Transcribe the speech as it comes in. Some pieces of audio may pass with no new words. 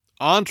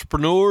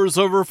Entrepreneurs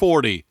Over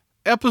 40,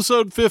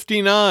 Episode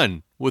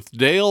 59, with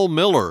Dale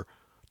Miller,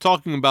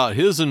 talking about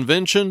his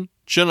invention,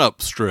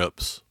 chin-up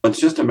strips. It's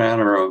just a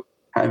matter of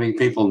having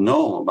people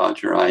know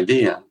about your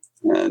idea.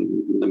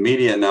 And the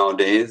media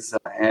nowadays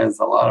has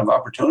a lot of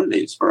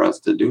opportunities for us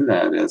to do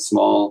that as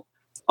small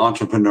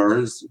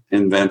entrepreneurs,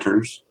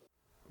 inventors.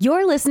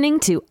 You're listening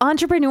to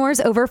Entrepreneurs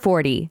Over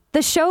 40,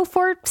 the show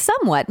for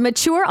somewhat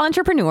mature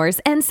entrepreneurs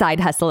and side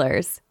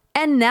hustlers.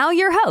 And now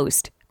your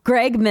host,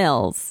 Greg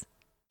Mills.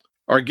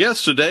 Our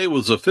guest today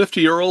was a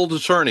 50-year-old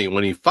attorney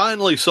when he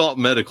finally sought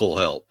medical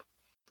help.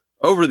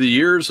 Over the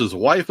years, his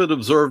wife had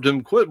observed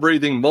him quit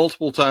breathing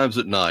multiple times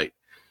at night.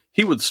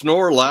 He would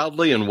snore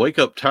loudly and wake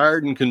up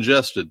tired and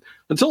congested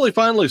until he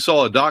finally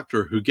saw a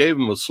doctor who gave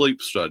him a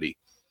sleep study.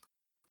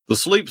 The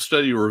sleep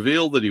study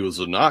revealed that he was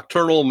a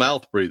nocturnal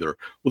mouth breather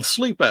with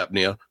sleep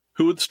apnea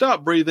who would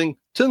stop breathing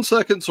 10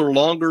 seconds or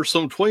longer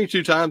some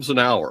 22 times an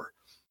hour.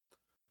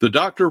 The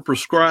doctor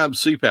prescribed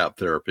CPAP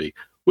therapy,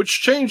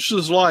 which changed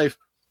his life,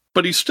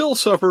 but he still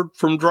suffered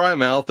from dry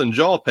mouth and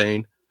jaw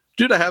pain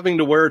due to having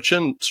to wear a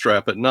chin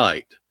strap at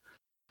night.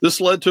 This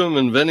led to him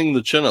inventing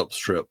the chin-up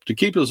strip to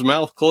keep his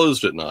mouth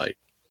closed at night.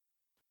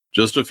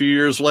 Just a few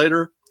years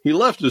later, he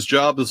left his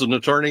job as an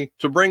attorney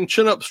to bring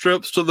chin-up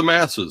strips to the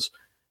masses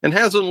and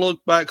hasn't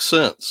looked back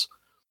since.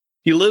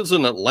 He lives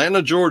in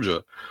Atlanta,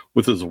 Georgia,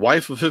 with his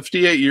wife of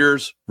 58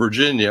 years,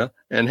 Virginia,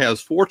 and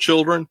has 4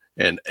 children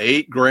and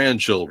 8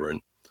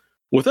 grandchildren.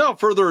 Without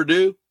further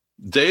ado,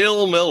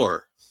 Dale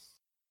Miller.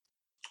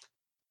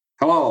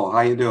 Hello, how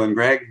you doing,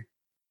 Greg?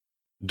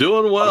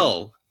 Doing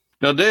well.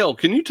 Now, Dale,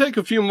 can you take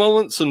a few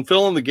moments and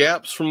fill in the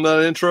gaps from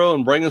that intro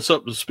and bring us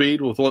up to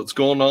speed with what's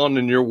going on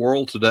in your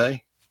world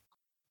today?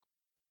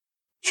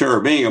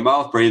 Sure. Being a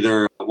mouth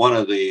breather, one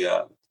of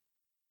the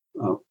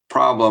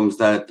problems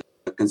that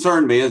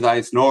concerned me is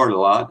I snored a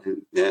lot.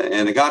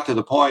 And it got to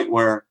the point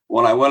where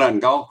when I went on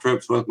golf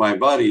trips with my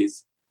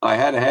buddies, I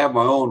had to have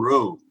my own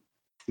room.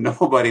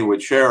 Nobody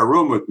would share a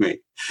room with me.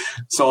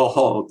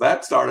 So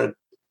that started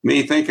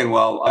me thinking,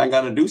 well, I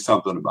got to do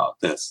something about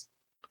this.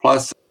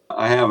 Plus,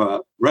 I have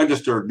a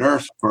registered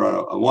nurse for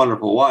a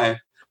wonderful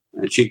wife,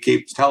 and she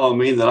keeps telling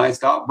me that I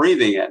stop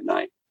breathing at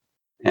night.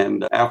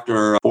 And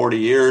after 40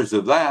 years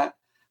of that,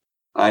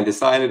 I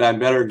decided I'd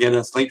better get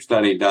a sleep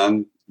study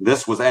done.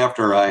 This was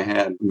after I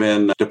had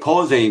been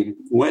deposing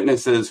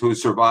witnesses who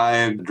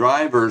survived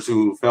drivers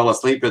who fell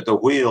asleep at the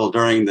wheel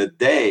during the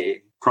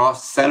day,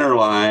 crossed center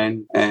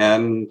line,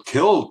 and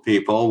killed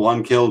people.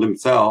 One killed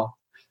himself.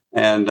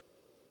 And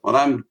when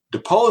I'm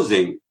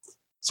deposing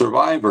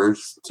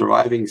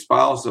surviving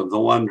spouse of the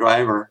one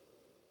driver,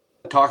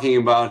 talking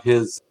about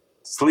his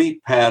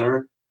sleep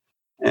pattern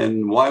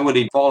and why would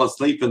he fall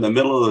asleep in the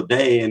middle of the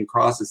day and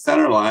cross the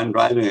center line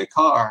driving a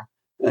car.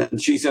 And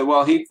she said,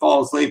 well, he'd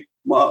fall asleep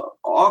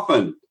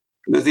often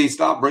because he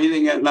stopped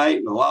breathing at night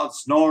and a loud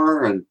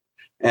snore.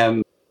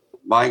 And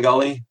by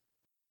golly,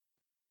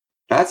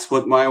 that's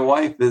what my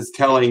wife is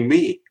telling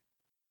me.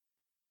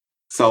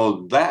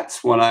 So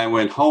that's when I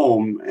went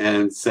home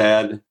and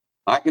said,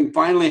 I can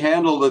finally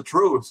handle the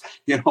truth.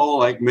 You know,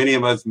 like many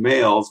of us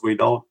males, we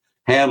don't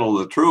handle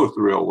the truth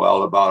real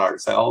well about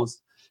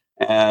ourselves.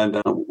 And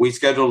we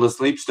scheduled a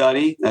sleep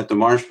study at the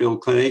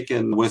Marshfield Clinic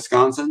in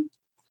Wisconsin.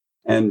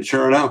 And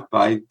sure enough,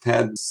 I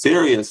had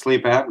serious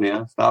sleep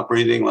apnea, stopped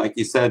breathing, like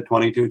you said,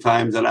 22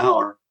 times an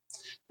hour.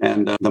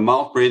 And the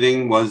mouth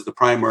breathing was the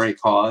primary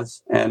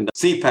cause. And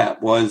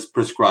CPAP was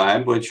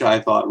prescribed, which I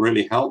thought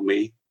really helped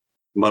me.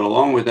 But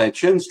along with that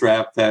chin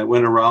strap that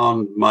went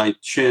around my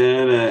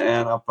chin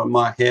and up on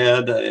my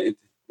head,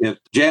 it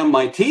jammed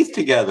my teeth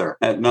together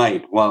at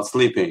night while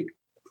sleeping.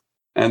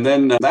 And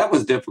then that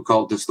was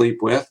difficult to sleep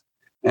with.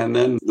 And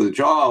then the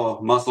jaw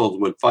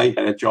muscles would fight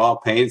at jaw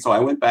pain. So I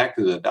went back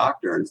to the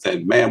doctor and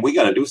said, man, we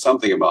got to do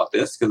something about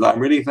this because I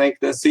really think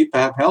this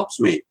CPAP helps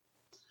me.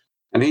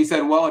 And he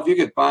said, well, if you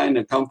could find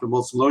a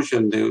comfortable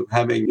solution to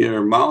having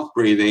your mouth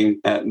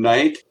breathing at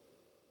night,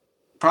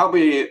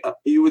 probably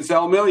you would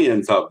sell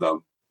millions of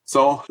them.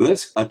 So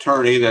this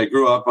attorney that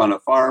grew up on a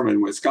farm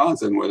in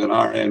Wisconsin with an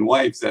RN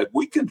wife said,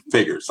 we could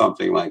figure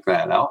something like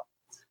that out.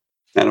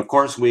 And of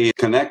course, we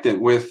connected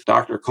with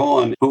Dr.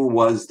 Cohen, who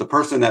was the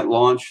person that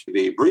launched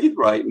the Breathe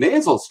Right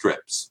nasal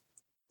strips.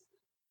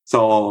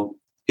 So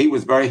he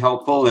was very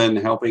helpful in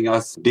helping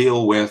us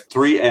deal with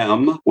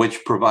 3M,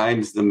 which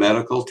provides the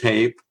medical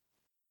tape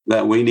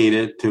that we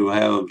needed to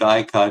have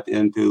die cut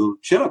into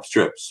chin-up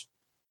strips.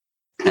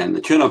 And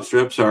the chin-up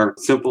strips are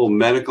simple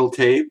medical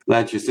tape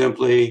that you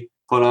simply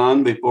put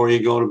on before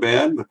you go to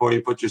bed, before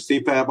you put your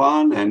CPAP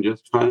on, and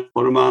just try to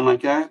put them on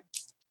like that.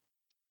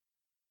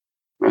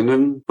 And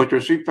then put your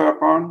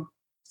CPAP on,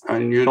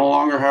 and you no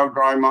longer have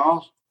dry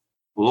mouth,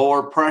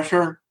 lower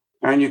pressure,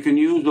 and you can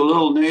use the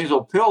little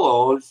nasal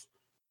pillows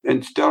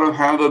instead of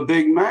have a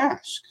big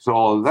mask.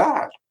 So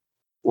that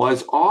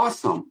was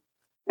awesome.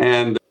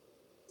 And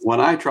when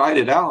I tried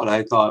it out,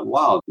 I thought,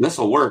 wow, this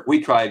will work.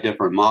 We tried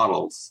different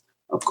models,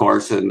 of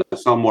course, and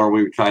some where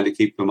we tried to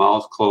keep the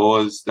mouth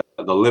closed,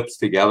 the lips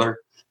together.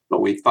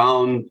 But we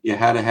found you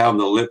had to have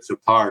the lips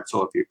apart.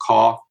 So if you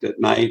coughed at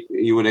night,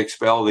 you would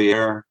expel the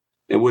air.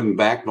 It wouldn't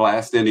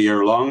backblast into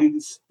your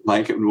lungs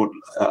like it would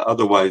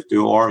otherwise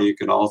do. Or you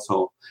could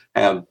also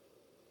have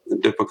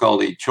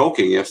difficulty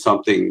choking if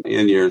something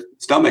in your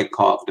stomach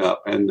coughed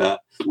up. And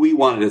we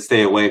wanted to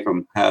stay away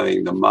from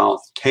having the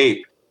mouth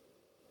taped.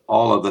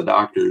 All of the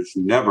doctors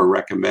never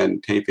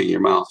recommend taping your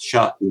mouth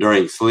shut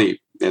during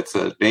sleep. It's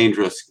a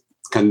dangerous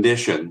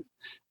condition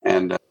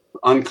and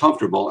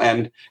uncomfortable.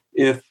 And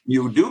if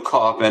you do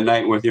cough at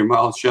night with your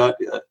mouth shut,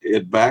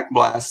 it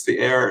backblasts the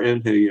air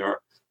into your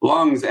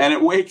lungs and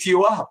it wakes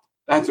you up.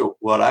 That's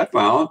what I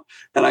found.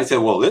 And I said,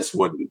 well, this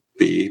wouldn't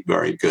be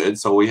very good.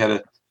 So we had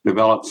to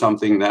develop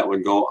something that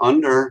would go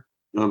under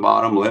the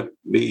bottom lip,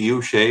 be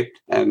U-shaped,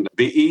 and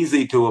be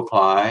easy to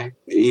apply,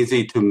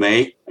 easy to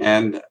make,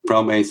 and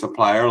from a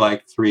supplier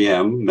like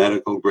 3M,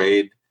 medical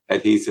grade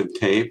adhesive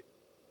tape.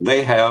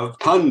 They have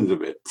tons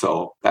of it.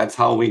 So that's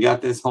how we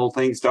got this whole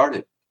thing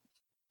started.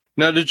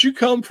 Now, did you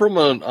come from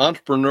an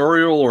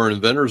entrepreneurial or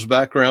inventor's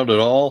background at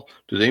all?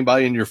 Did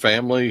anybody in your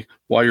family,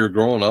 while you're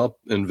growing up,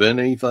 invent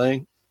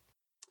anything?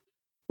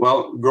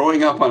 Well,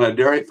 growing up on a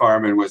dairy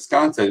farm in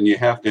Wisconsin, you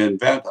have to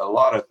invent a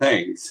lot of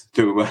things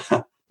to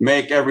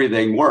make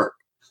everything work.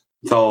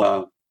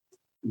 So,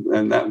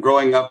 and that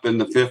growing up in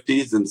the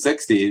 50s and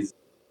 60s,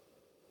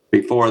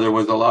 before there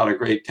was a lot of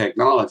great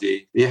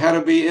technology, you had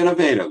to be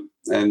innovative.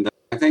 And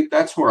I think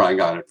that's where I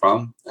got it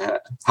from.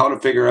 How to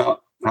figure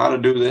out how to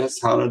do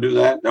this, how to do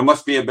that. There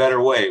must be a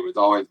better way was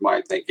always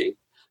my thinking.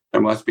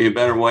 There must be a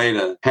better way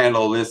to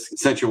handle this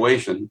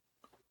situation.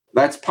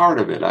 That's part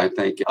of it, I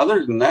think.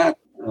 Other than that,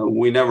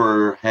 we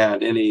never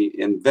had any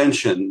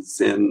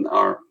inventions in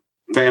our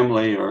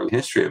family or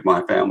history of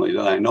my family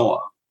that I know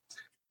of.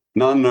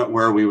 None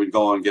where we would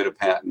go and get a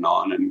patent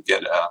on and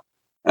get a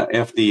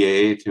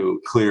FDA to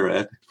clear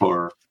it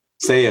for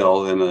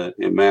sale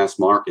in mass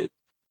market.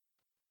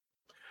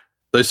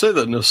 They say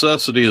that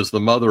necessity is the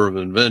mother of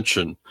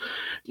invention.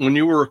 When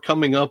you were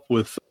coming up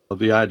with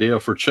the idea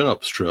for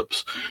chin-up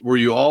strips, were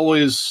you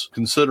always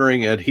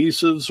considering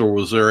adhesives, or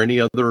was there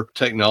any other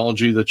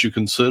technology that you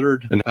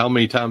considered? And how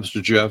many times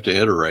did you have to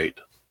iterate?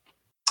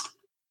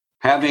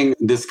 Having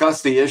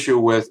discussed the issue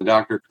with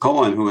Dr.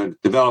 Cohen, who had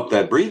developed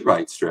that Breathe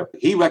Right strip,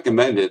 he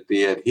recommended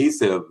the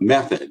adhesive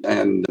method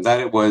and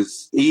that it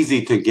was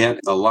easy to get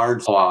a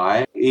large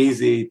ply,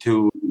 easy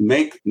to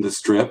make the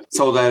strip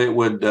so that it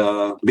would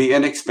be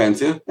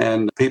inexpensive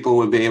and people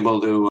would be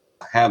able to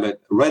have it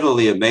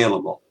readily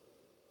available.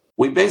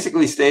 We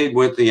basically stayed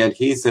with the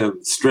adhesive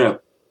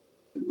strip.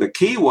 The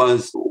key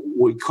was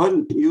we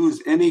couldn't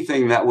use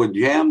anything that would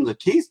jam the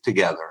teeth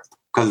together,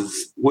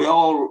 because we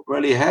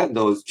already had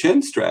those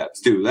chin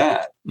straps do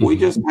that. Mm-hmm. We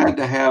just had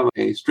to have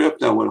a strip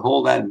that would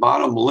hold that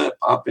bottom lip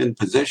up in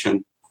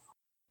position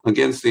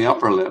against the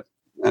upper lip.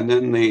 And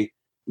then the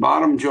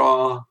bottom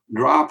jaw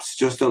drops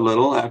just a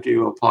little after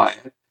you apply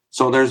it.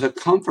 So there's a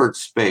comfort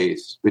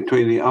space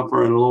between the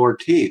upper and lower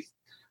teeth.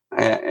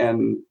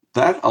 And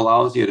that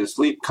allows you to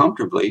sleep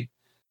comfortably.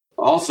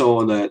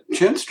 Also, the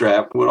chin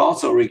strap would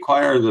also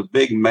require the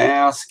big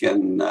mask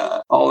and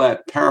all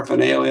that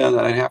paraphernalia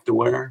that I'd have to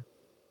wear.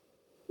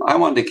 I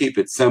wanted to keep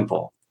it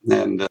simple,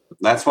 and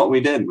that's what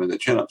we did with the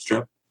chin-up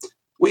strip.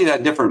 We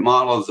had different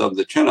models of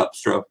the chin-up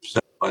strips,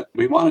 but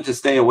we wanted to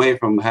stay away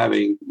from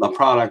having a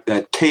product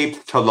that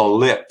taped to the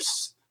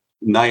lips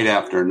night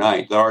after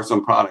night. There are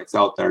some products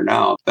out there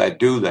now that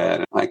do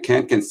that. I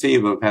can't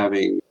conceive of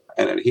having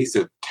an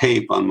adhesive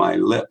tape on my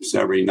lips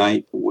every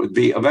night. It would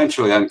be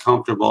eventually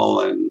uncomfortable,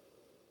 and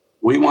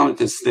we wanted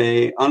to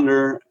stay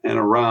under and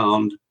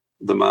around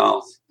the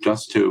mouth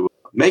just to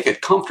make it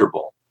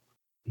comfortable.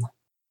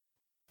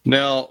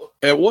 Now,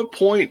 at what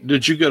point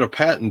did you get a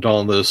patent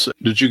on this?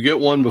 Did you get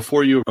one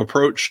before you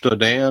approached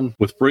Dan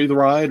with Breathe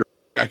Right?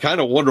 I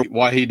kind of wonder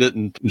why he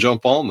didn't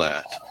jump on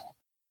that.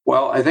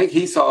 Well, I think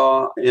he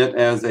saw it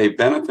as a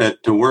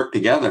benefit to work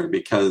together,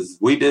 because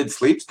we did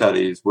sleep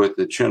studies with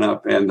the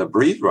chin-up and the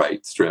Breathe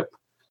Right strip,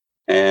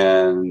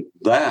 and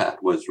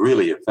that was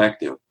really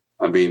effective.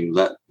 I mean,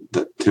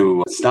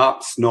 to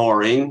stop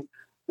snoring,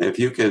 if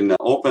you can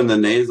open the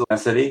nasal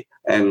cavity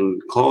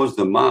and close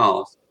the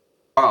mouth,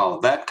 wow,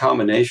 that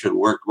combination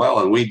worked well.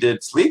 And we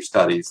did sleep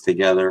studies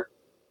together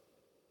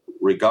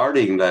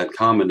regarding that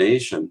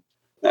combination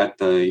at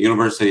the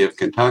University of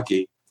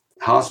Kentucky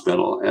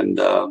Hospital. And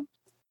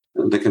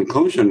the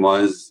conclusion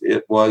was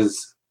it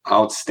was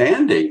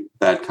outstanding,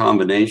 that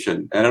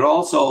combination. And it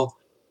also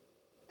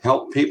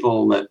helped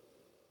people that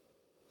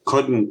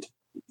couldn't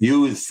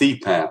use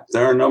CPAP.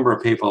 There are a number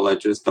of people that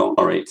just don't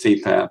tolerate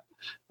CPAP.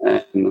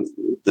 And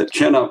the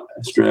chin-up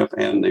strip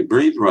and the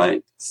Breathe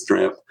Right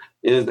strip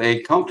is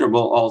a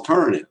comfortable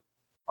alternative.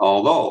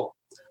 Although,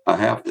 I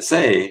have to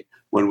say,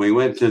 when we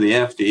went to the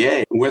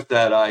FDA with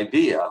that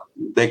idea,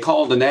 they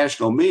called a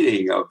national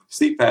meeting of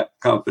CPAP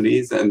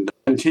companies and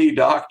NT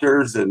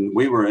doctors, and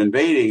we were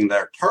invading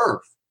their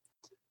turf.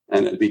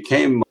 And it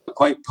became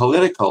quite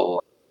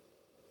political,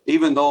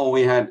 even though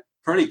we had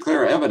pretty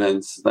clear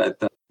evidence that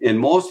in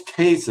most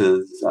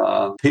cases,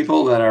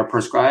 people that are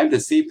prescribed a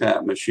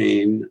CPAP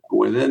machine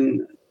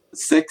within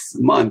 6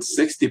 months,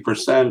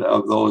 60%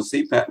 of those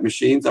CPAP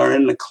machines are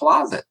in the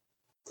closet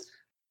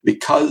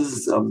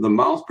because of the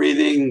mouth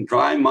breathing,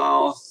 dry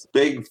mouth,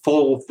 big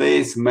full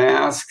face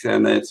mask,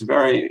 and it's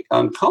very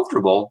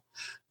uncomfortable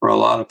for a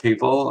lot of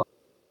people.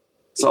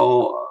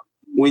 So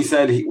we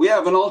said we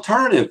have an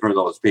alternative for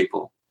those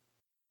people.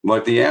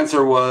 But the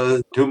answer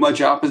was too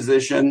much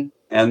opposition.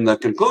 And the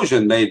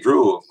conclusion they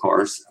drew, of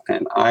course,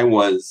 and I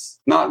was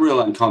not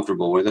real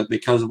uncomfortable with it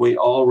because we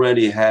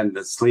already had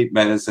the sleep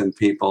medicine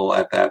people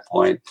at that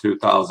point,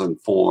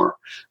 2004.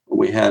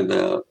 We had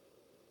the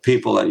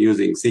people that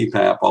using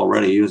CPAP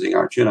already using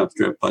our chin-up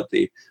strip, but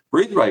the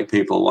Breathe Right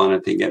people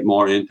wanted to get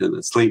more into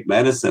the sleep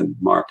medicine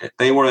market.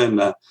 They were in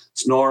the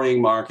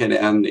snoring market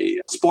and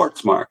the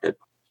sports market.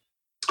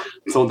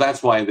 So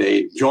that's why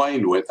they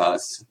joined with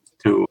us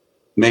to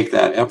make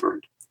that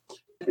effort.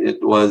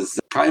 It was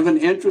kind of an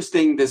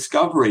interesting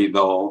discovery,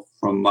 though,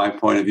 from my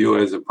point of view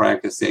as a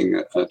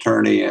practicing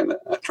attorney and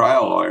a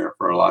trial lawyer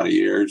for a lot of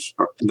years,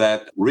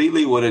 that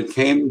really when it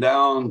came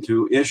down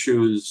to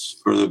issues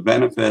for the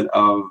benefit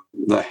of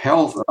the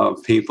health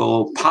of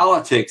people,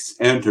 politics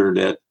entered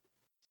it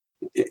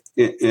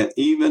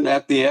even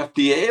at the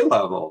FDA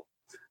level.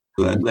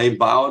 They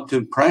bowed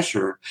to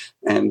pressure,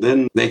 and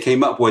then they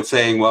came up with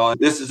saying, well,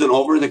 this is an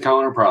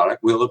over-the-counter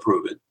product, we'll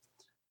approve it.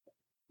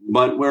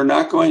 But we're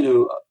not going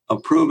to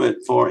approve it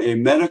for a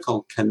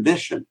medical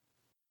condition.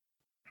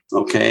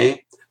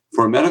 Okay?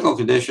 For a medical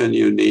condition,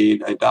 you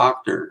need a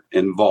doctor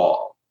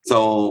involved.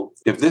 So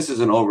if this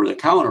is an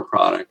over-the-counter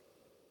product,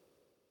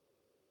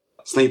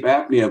 sleep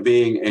apnea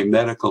being a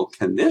medical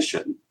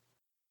condition,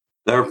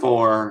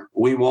 therefore,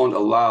 we won't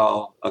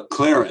allow a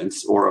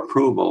clearance or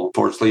approval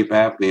for sleep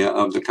apnea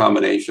of the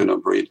combination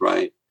of Breathe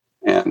Right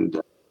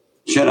and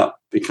chin-up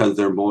because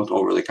they're both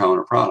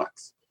over-the-counter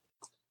products.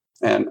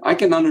 And I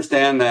can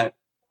understand that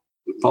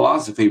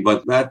philosophy,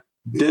 but that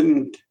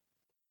didn't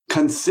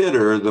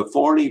consider the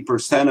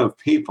 40% of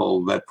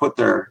people that put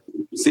their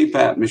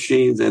CPAP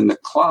machines in the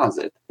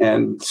closet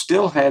and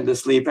still had the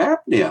sleep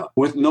apnea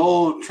with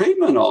no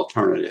treatment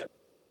alternative.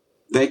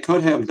 They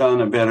could have done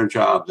a better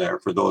job there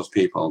for those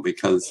people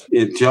because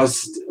it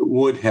just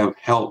would have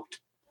helped.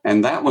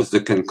 And that was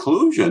the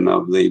conclusion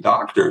of the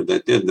doctor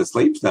that did the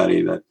sleep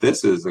study, that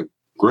this is a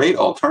great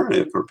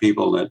alternative for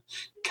people that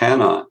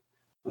cannot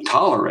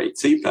tolerate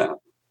CPAP.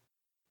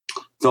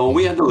 So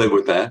we had to live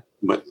with that.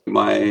 But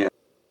my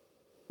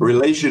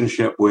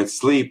relationship with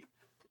sleep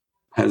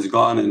has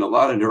gone in a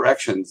lot of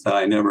directions that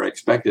I never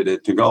expected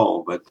it to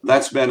go. But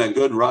that's been a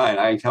good ride.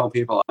 I tell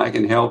people I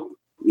can help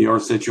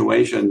your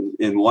situation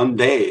in one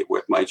day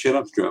with my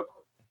chin-up strip.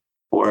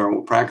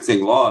 Or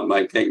practicing law, it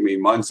might take me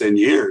months and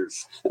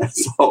years.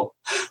 So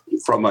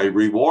from a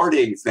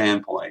rewarding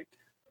standpoint,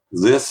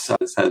 this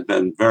has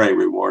been very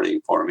rewarding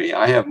for me.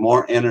 I have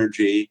more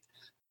energy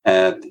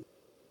at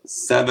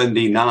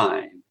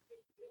 79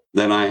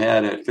 than I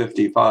had at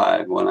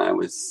 55 when I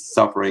was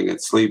suffering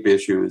at sleep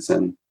issues.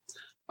 And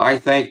I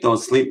thank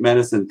those sleep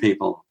medicine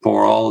people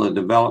for all the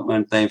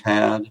development they've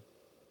had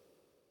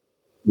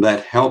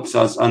that helps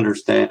us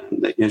understand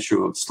the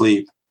issue of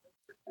sleep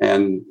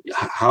and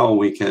how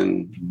we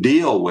can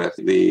deal with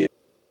the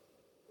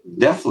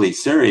deathly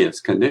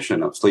serious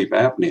condition of sleep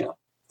apnea.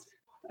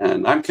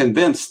 And I'm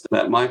convinced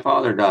that my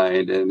father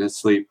died in his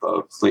sleep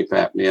of sleep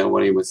apnea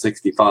when he was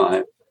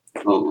 65,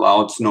 a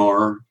loud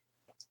snorer,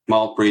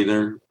 mouth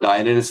breather,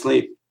 died in his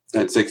sleep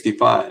at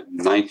 65.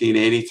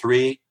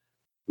 1983,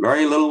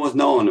 very little was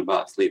known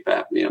about sleep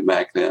apnea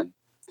back then.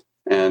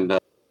 And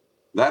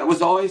that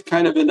was always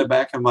kind of in the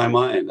back of my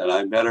mind that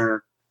I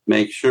better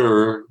make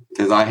sure,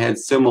 because I had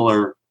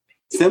similar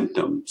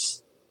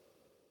symptoms,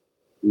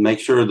 make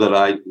sure that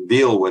I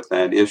deal with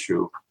that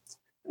issue.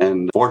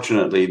 And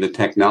fortunately, the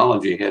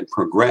technology had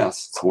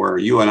progressed where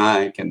you and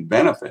I can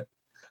benefit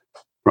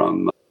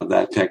from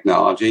that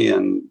technology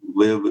and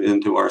live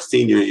into our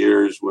senior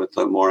years with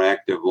a more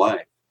active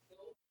life.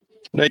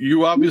 Now,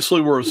 you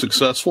obviously were a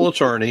successful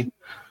attorney,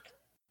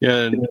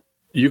 and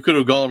you could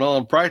have gone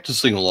on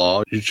practicing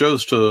law. You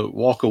chose to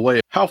walk away.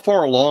 How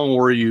far along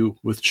were you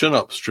with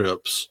chin-up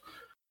strips?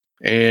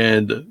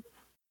 And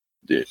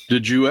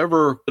did you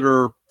ever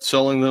consider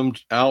selling them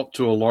out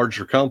to a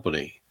larger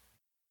company?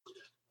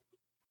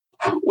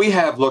 We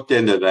have looked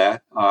into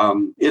that.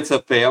 It's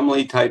a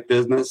family type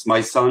business.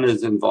 My son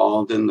is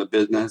involved in the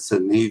business,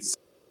 and he's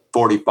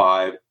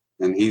 45,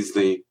 and he's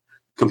the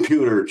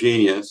computer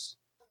genius.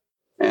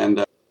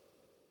 And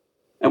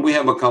we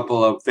have a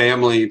couple of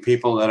family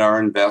people that are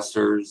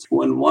investors.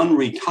 When one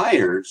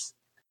retires,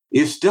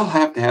 you still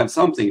have to have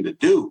something to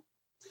do.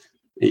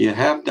 You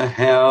have to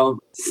have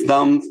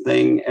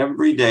something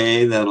every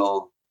day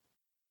that'll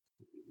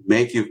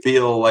make you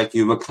feel like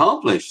you've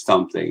accomplished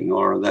something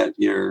or that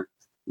you're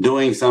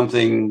doing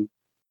something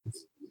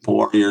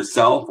for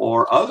yourself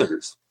or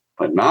others,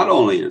 but not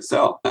only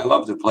yourself. I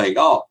love to play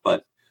golf,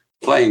 but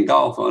playing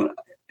golf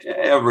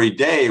every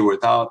day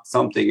without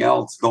something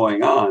else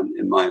going on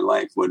in my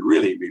life would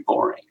really be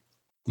boring.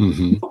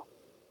 Mm-hmm.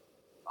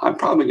 I'm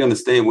probably going to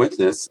stay with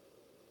this.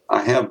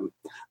 I have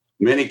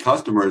many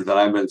customers that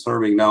I've been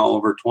serving now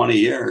over 20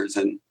 years,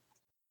 and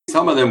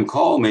some of them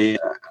call me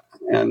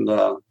and,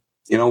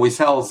 we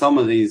sell some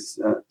of these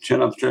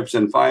chin-up strips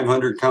in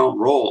 500 count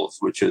rolls,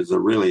 which is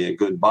really a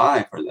good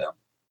buy for them.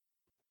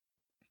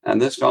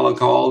 And this fellow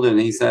called and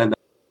he said,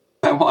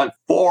 I want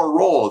 4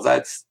 rolls.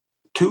 That's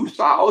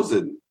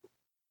 2,000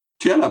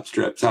 chin-up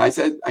strips. And I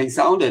said, he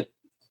sounded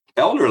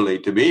elderly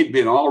to me. He'd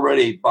been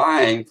already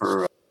buying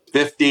for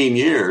 15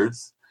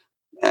 years.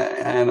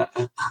 And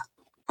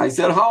I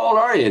said, how old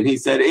are you? And he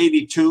said,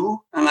 82.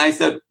 And I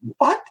said,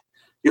 what?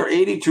 You're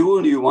 82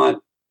 and you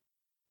want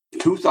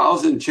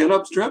 2,000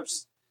 chin-up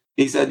strips?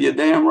 He said, you're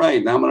damn right.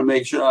 And I'm going to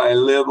make sure I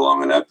live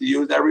long enough to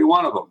use every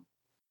one of them.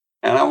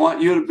 And I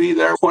want you to be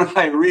there when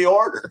I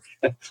reorder.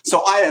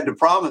 So I had to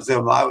promise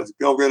him I was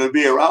still going to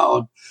be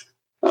around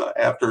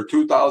after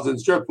 2,000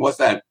 strips. What's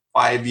that,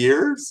 5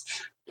 years?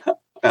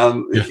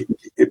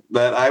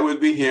 That I would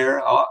be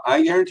here.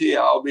 I guarantee you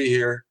I'll be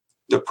here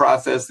to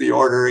process the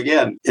order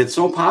again. It's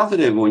so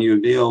positive when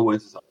you deal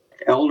with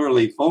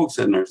elderly folks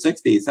in their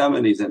 60s,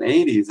 70s, and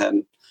 80s,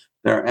 and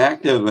they're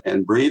active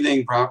and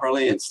breathing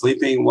properly and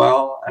sleeping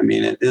well. I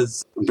mean, it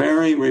is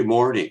very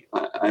rewarding,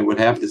 I would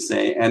have to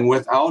say, and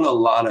without a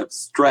lot of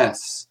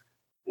stress.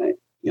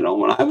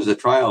 When I was a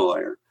trial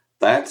lawyer,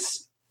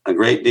 that's a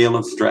great deal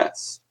of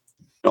stress.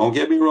 Don't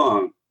get me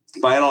wrong.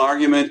 Final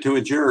argument to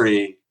a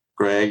jury,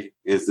 Greg,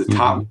 is the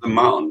top of the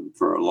mountain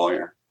for a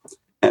lawyer.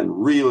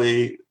 And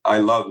really, I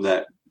love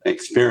that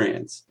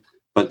experience.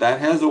 But that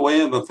has a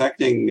way of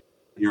affecting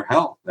your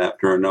health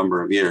after a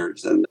number of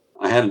years. And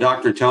I had a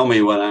doctor tell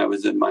me when I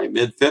was in my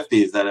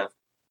mid-50s that if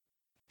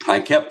I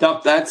kept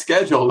up that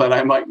schedule, that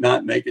I might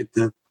not make it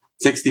to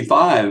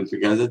 65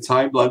 because it's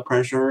high blood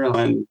pressure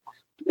and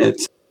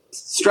it's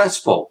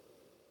stressful.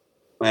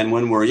 And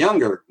when we're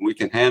younger, we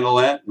can handle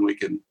that and we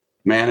can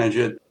manage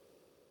it.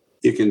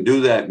 You can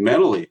do that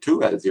mentally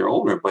too as you're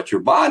older, but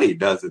your body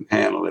doesn't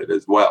handle it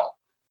as well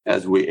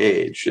as we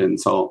age. And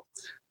so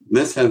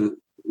this has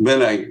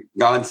been a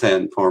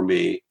godsend for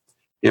me.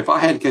 If I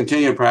had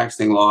continued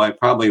practicing law, I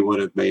probably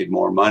would have made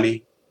more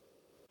money,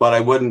 but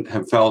I wouldn't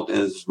have felt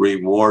as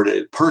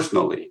rewarded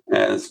personally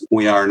as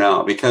we are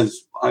now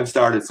because I've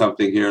started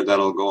something here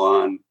that'll go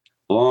on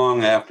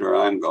long after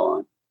I'm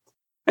gone,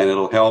 and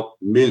it'll help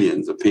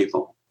millions of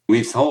people.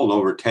 We've sold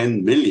over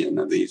 10 million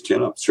of these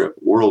chin-up strips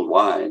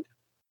worldwide,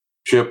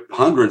 ship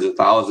hundreds of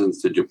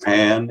thousands to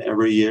Japan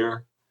every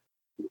year,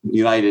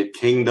 United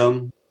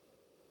Kingdom.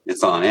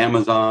 It's on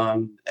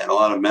Amazon and a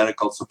lot of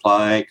medical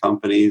supply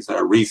companies that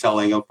are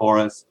reselling it for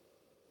us.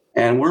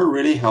 And we're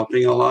really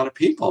helping a lot of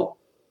people.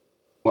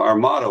 Our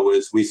motto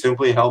is we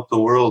simply help the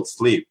world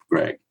sleep,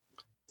 Greg.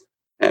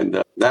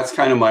 And that's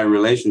kind of my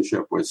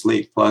relationship with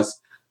sleep.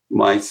 Plus,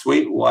 my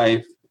sweet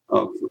wife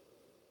of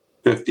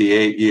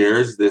 58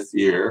 years this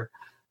year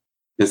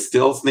is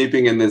still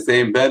sleeping in the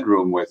same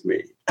bedroom with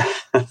me.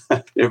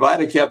 If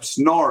I'd have kept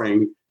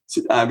snoring,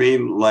 I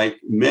mean, like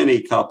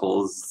many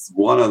couples,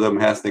 one of them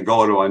has to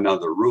go to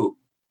another room.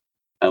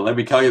 And let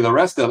me tell you the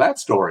rest of that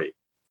story.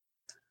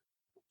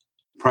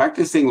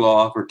 Practicing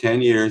law for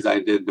 10 years, I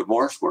did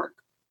divorce work.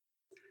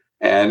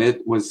 And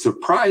it was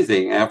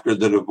surprising after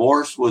the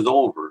divorce was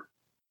over.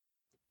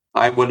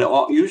 I would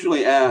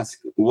usually ask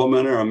a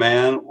woman or a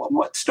man,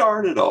 what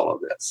started all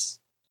of this?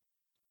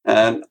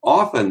 And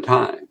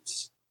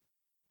oftentimes,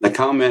 the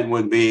comment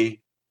would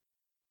be,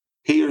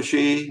 he or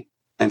she,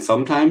 and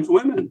sometimes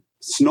women,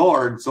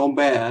 snored so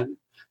bad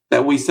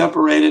that we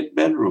separated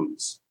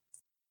bedrooms.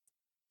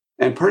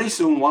 And pretty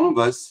soon one of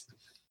us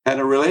had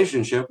a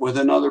relationship with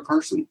another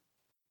person.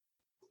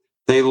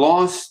 They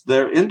lost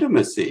their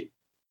intimacy.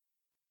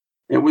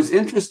 It was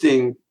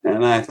interesting,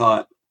 and I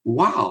thought,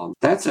 wow,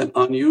 that's an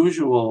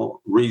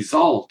unusual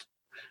result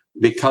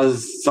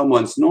because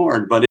someone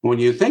snored. But when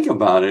you think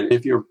about it,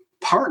 if your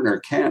partner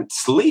can't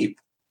sleep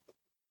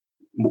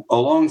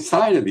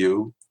alongside of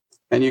you,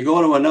 and you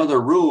go to another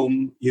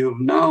room,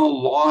 you've now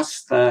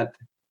lost that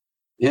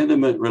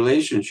intimate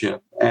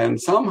relationship.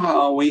 And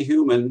somehow we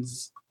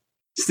humans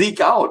seek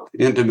out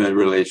intimate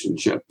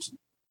relationships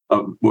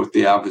with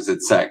the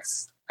opposite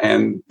sex.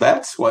 And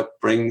that's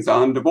what brings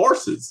on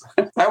divorces.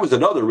 That was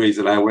another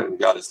reason I went and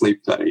got a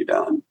sleep study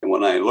done. And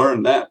when I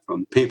learned that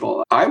from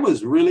people, I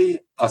was really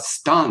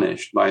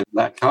astonished by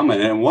that comment.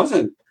 And it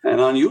wasn't an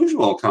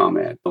unusual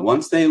comment.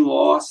 Once they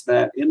lost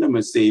that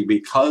intimacy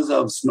because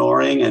of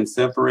snoring and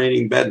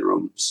separating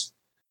bedrooms,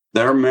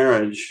 their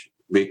marriage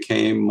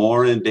became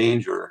more in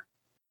danger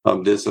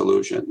of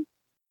dissolution.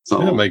 So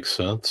that makes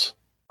sense.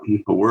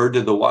 A word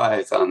to the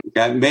wise on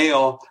that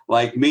male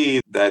like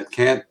me that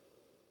can't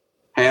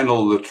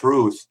handle the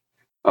truth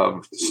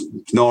of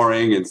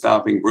snoring and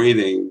stopping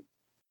breathing.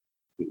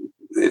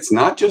 It's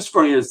not just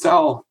for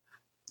yourself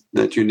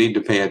that you need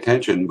to pay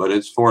attention, but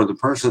it's for the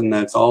person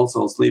that's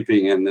also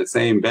sleeping in the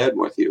same bed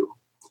with you.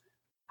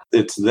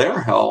 It's their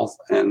health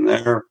and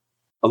their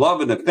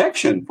love and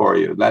affection for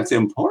you. That's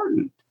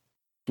important.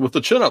 With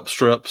the chin-up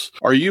strips,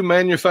 are you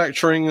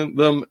manufacturing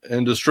them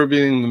and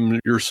distributing them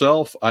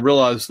yourself? I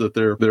realize that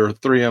they're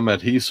 3M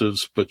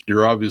adhesives, but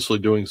you're obviously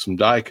doing some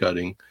die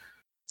cutting.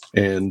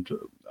 And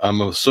I'm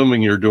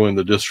assuming you're doing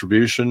the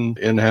distribution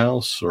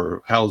in-house,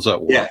 or how does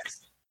that work?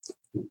 Yes.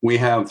 We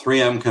have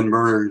 3M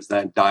converters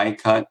that die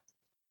cut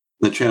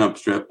the chin-up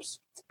strips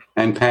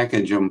and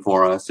package them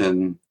for us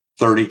in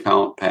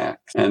 30-count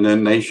packs. And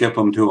then they ship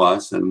them to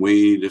us, and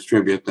we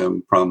distribute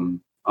them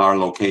from our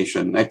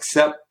location,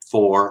 except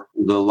for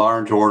the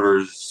large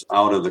orders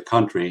out of the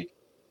country.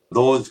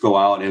 Those go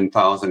out in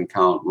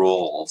 1,000-count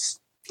rolls,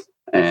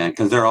 and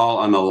because they're all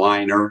on a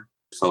liner,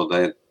 so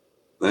that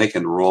they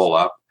can roll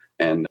up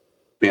and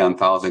be on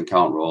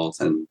 1,000-count rolls,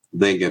 and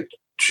they get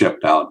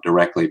shipped out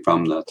directly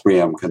from the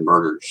 3M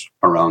converters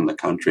around the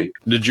country.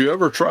 Did you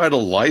ever try to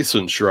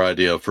license your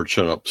idea for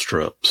chin-up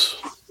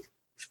strips?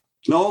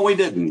 No, we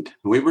didn't.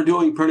 We were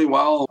doing pretty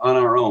well on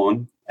our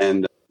own,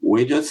 and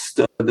we just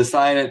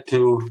decided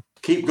to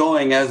keep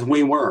going as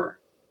we were.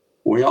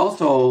 We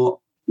also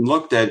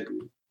looked at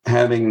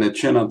having the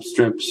chin-up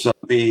strips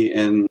be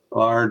in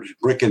large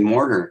brick and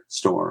mortar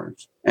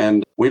stores.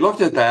 And we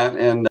looked at that,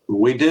 and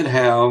we did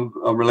have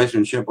a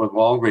relationship with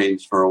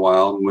Walgreens for a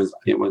while.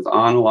 It was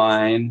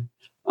online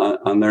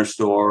on their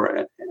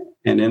store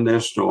and in their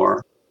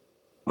store.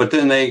 But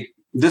then they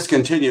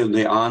discontinued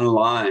the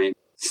online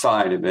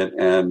side of it,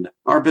 and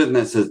our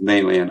business is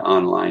mainly an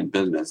online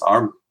business.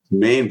 Our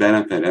main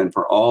benefit, and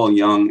for all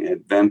young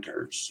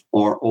inventors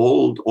or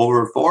old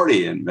over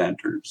 40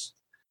 inventors,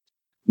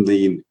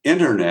 the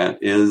internet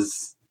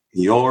is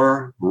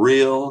your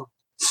real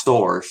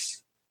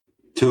source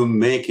to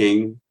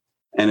making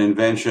an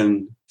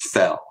invention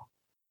sell.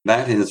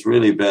 That has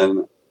really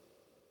been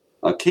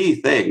a key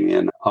thing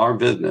in our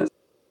business,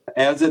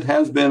 as it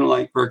has been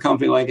like for a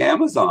company like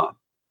Amazon.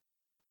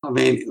 I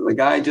mean, the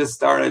guy just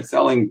started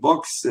selling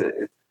books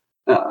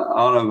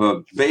out of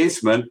a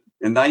basement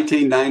in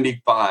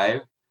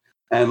 1995,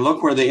 and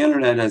look where the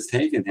internet has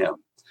taken him.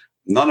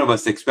 None of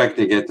us expect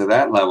to get to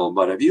that level,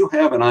 but if you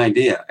have an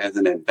idea as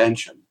an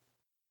invention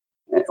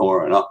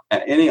or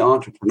any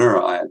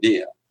entrepreneurial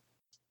idea,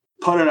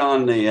 put it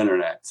on the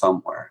internet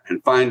somewhere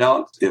and find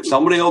out if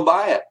somebody will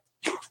buy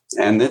it.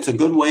 And it's a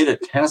good way to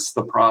test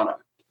the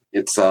product.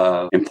 It's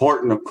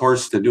important, of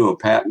course, to do a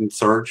patent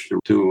search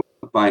to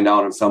find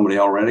out if somebody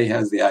already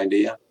has the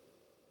idea,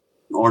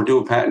 or do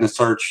a patent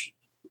search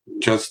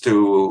just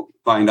to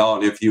find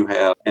out if you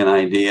have an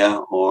idea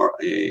or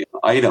an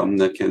item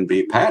that can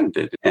be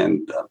patented,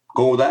 and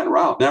go that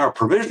route. There are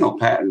provisional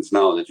patents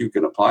now that you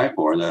can apply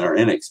for that are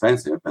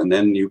inexpensive, and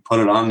then you put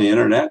it on the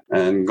internet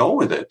and go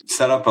with it.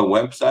 Set up a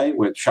website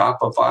with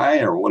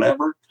Shopify or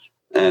whatever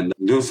and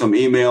do some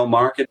email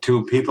market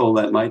to people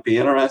that might be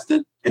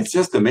interested. It's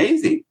just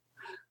amazing,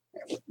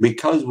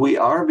 because we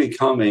are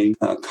becoming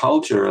a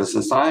culture, a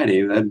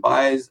society that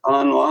buys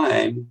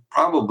online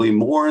probably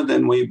more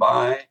than we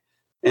buy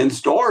in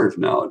stores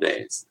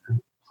nowadays.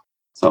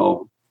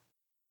 So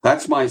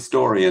that's my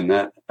story in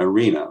that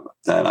arena,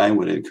 that I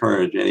would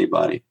encourage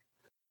anybody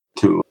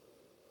to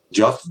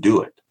just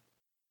do it.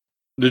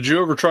 Did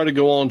you ever try to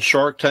go on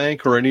Shark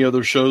Tank or any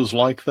other shows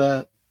like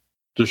that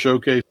to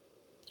showcase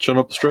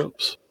chin-up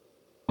strips?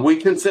 We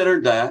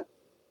considered that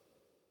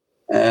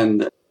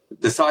and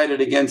decided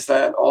against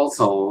that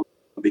also,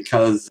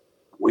 because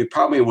we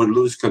probably would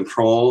lose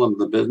control of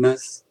the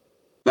business.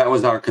 That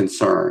was our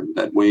concern,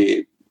 that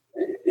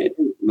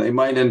they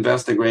might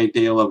invest a great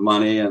deal of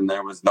money, and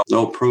there was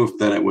no proof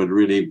that it would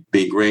really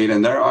be great.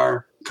 And there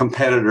are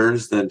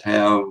competitors that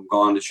have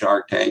gone to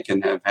Shark Tank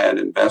and have had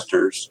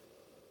investors,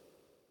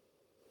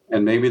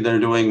 and maybe they're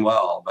doing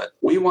well. But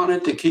we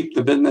wanted to keep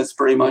the business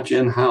pretty much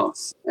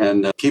in-house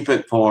and keep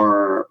it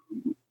for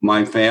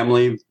my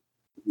family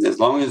as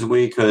long as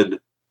we could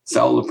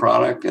sell the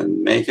product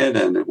and make it.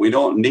 And we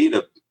don't need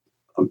a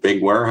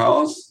big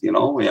warehouse. You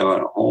know, we have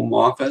a home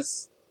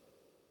office.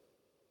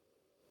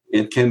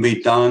 It can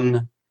be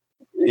done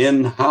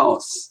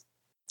in-house,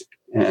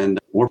 and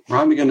we're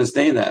probably going to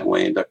stay that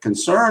way. The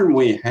concern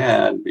we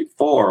had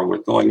before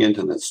with going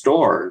into the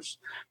stores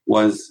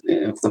was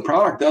if the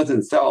product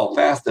doesn't sell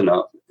fast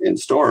enough in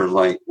stores,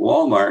 like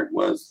Walmart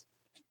was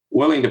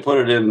willing to put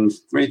it in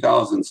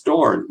 3,000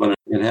 stores, but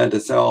it had to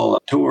sell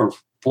 2 or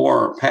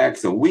 4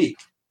 packs a week.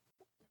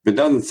 If it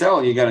doesn't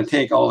sell, you got to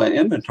take all that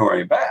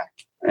inventory back.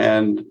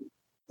 And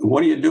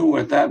what do you do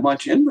with that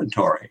much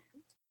inventory?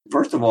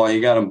 First of all,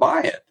 you got to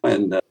buy it.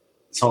 And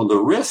so the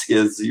risk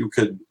is you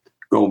could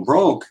go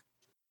broke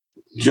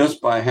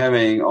just by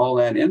having all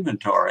that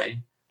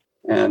inventory,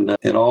 and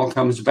it all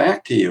comes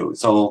back to you.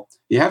 So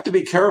you have to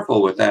be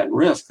careful with that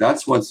risk.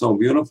 That's what's so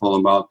beautiful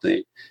about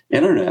the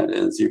internet,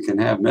 is you can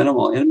have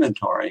minimal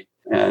inventory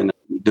and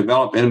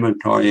develop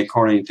inventory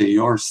according to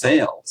your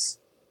sales.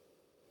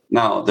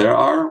 Now, there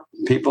are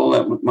people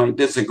that might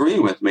disagree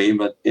with me,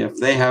 but if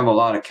they have a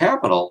lot of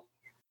capital,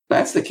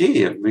 that's the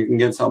key. If we can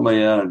get somebody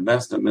to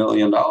invest $1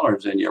 million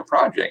in your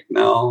project,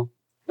 now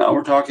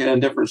we're talking a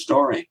different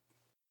story.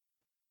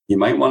 You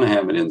might want to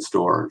have it in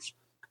stores.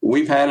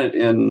 We've had it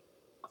in,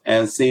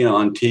 as seen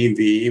on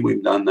TV.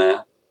 We've done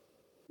that.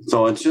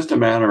 So it's just a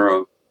matter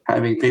of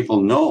having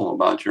people know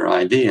about your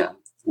idea.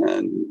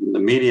 And the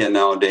media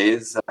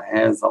nowadays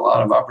has a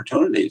lot of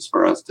opportunities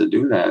for us to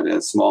do that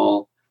as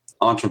small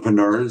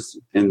entrepreneurs,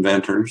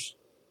 inventors.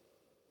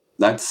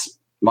 That's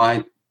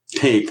my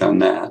take on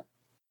that.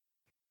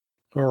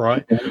 All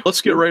right.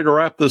 Let's get ready to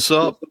wrap this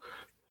up.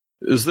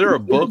 Is there a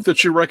book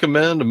that you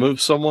recommend to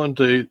move someone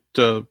to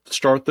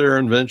start their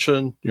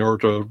invention or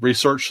to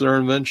research their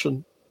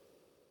invention?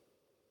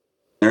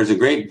 There's a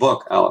great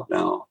book out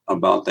now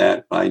about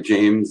that by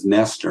James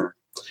Nestor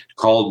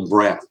called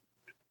Breath.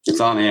 It's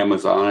on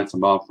Amazon. It's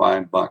about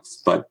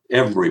 $5, but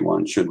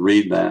everyone should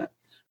read that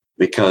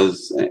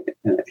because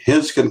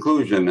his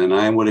conclusion, and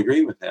I would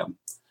agree with him,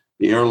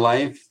 your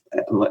life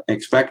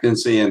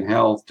expectancy and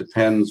health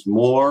depends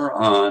more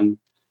on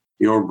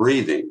your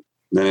breathing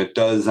than it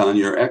does on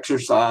your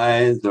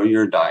exercise or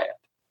your diet.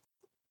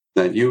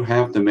 That you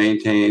have to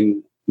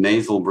maintain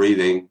nasal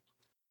breathing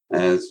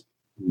as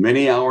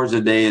many hours a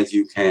day as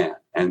you can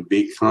and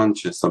be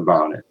conscious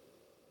about it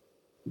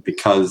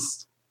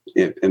because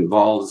it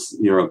involves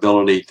your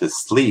ability to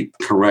sleep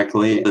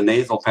correctly. The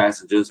nasal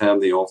passages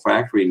have the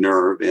olfactory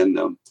nerve in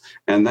them,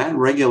 and that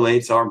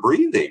regulates our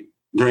breathing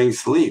during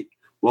sleep.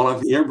 Well,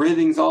 if your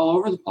breathing's all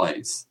over the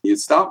place, you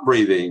stop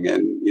breathing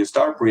and you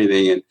start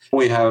breathing, and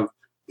we have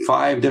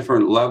 5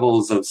 different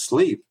levels of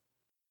sleep.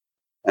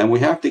 And we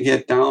have to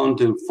get down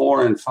to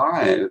 4 and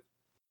 5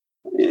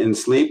 in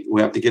sleep.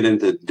 We have to get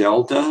into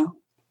delta,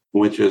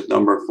 which is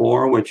number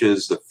 4, which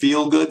is the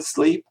feel-good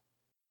sleep.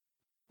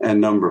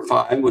 And number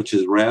 5, which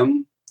is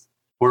REM,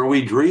 where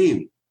we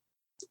dream.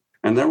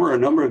 And there were a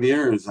number of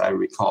years, I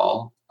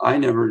recall, I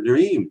never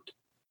dreamed.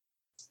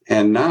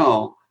 And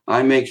now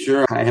I make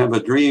sure I have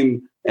a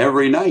dream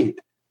every night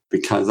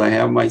because I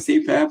have my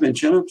CPAP and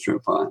chin-up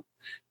strip on.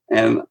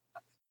 And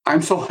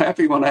I'm so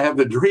happy when I have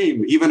a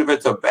dream, even if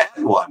it's a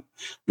bad one,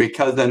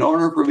 because in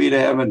order for me to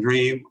have a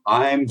dream,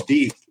 I'm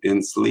deep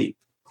in sleep.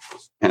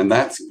 And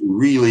that's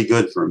really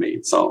good for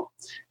me. So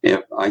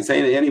if I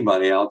say to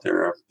anybody out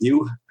there, if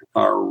you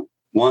are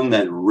one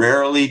that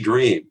rarely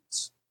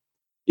dreams,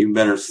 you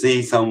better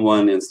see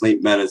someone in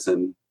sleep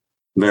medicine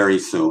very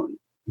soon.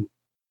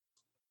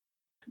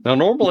 Now,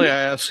 normally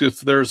I ask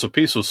if there's a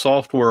piece of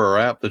software or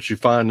app that you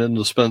find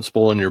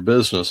indispensable in your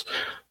business.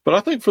 But I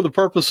think for the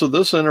purpose of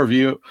this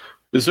interview,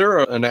 is there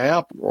an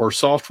app or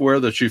software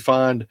that you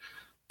find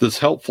that's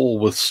helpful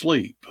with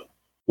sleep?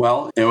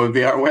 Well, it would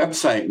be our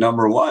website,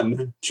 number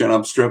 1,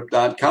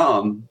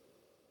 chinupstrip.com.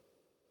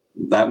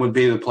 That would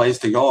be the place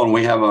to go. And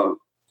we have a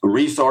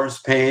resource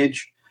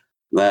page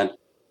that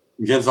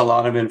gives a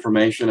lot of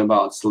information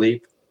about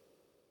sleep.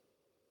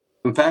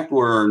 In fact,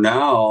 we're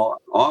now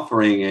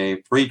offering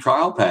a free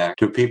trial pack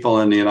to people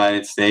in the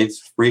United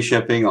States, free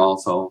shipping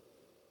also,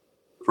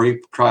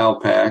 free trial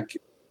pack.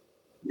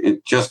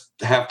 You just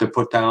have to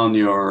put down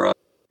your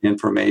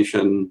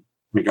information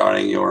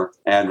regarding your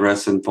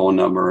address and phone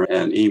number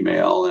and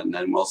email, and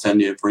then we'll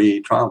send you a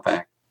free trial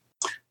pack.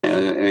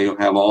 And you'll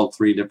have all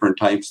 3 different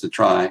types to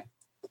try.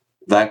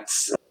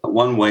 That's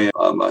one way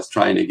of us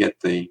trying to get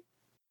the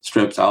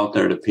strips out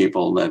there to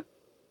people that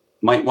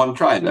might want to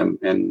try them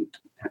and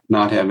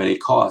not have any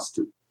cost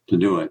to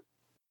do it.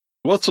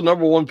 What's the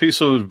number 1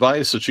 piece of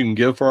advice that you can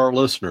give for our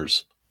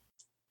listeners?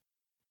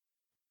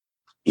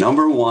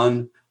 Number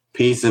 1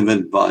 piece of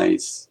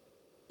advice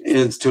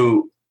is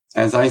to,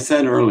 as I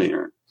said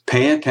earlier,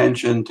 pay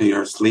attention to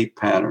your sleep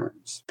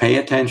patterns. Pay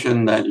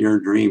attention that you're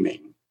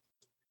dreaming.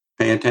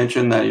 Pay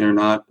attention that you're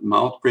not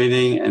mouth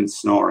breathing and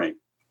snoring.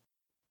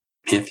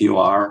 If you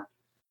are,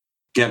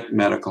 get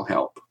medical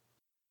help.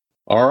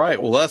 All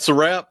right. Well, that's a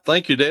wrap.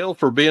 Thank you, Dale,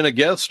 for being a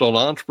guest on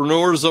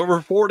Entrepreneurs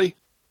Over 40.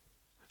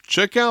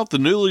 Check out the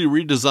newly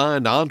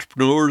redesigned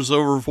Entrepreneurs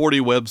Over 40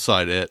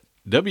 website at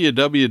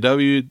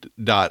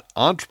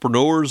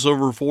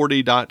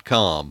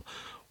www.entrepreneursover40.com.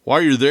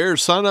 While you're there,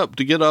 sign up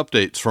to get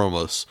updates from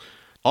us.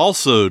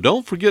 Also,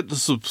 don't forget to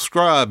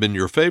subscribe in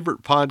your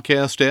favorite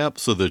podcast app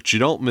so that you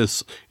don't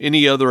miss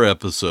any other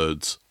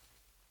episodes.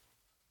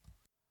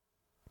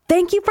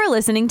 Thank you for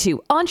listening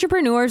to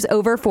Entrepreneurs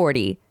Over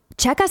 40.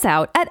 Check us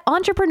out at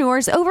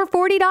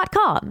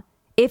entrepreneursover40.com.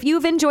 If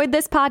you've enjoyed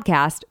this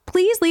podcast,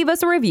 please leave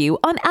us a review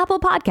on Apple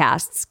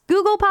Podcasts,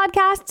 Google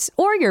Podcasts,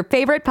 or your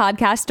favorite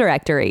podcast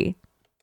directory.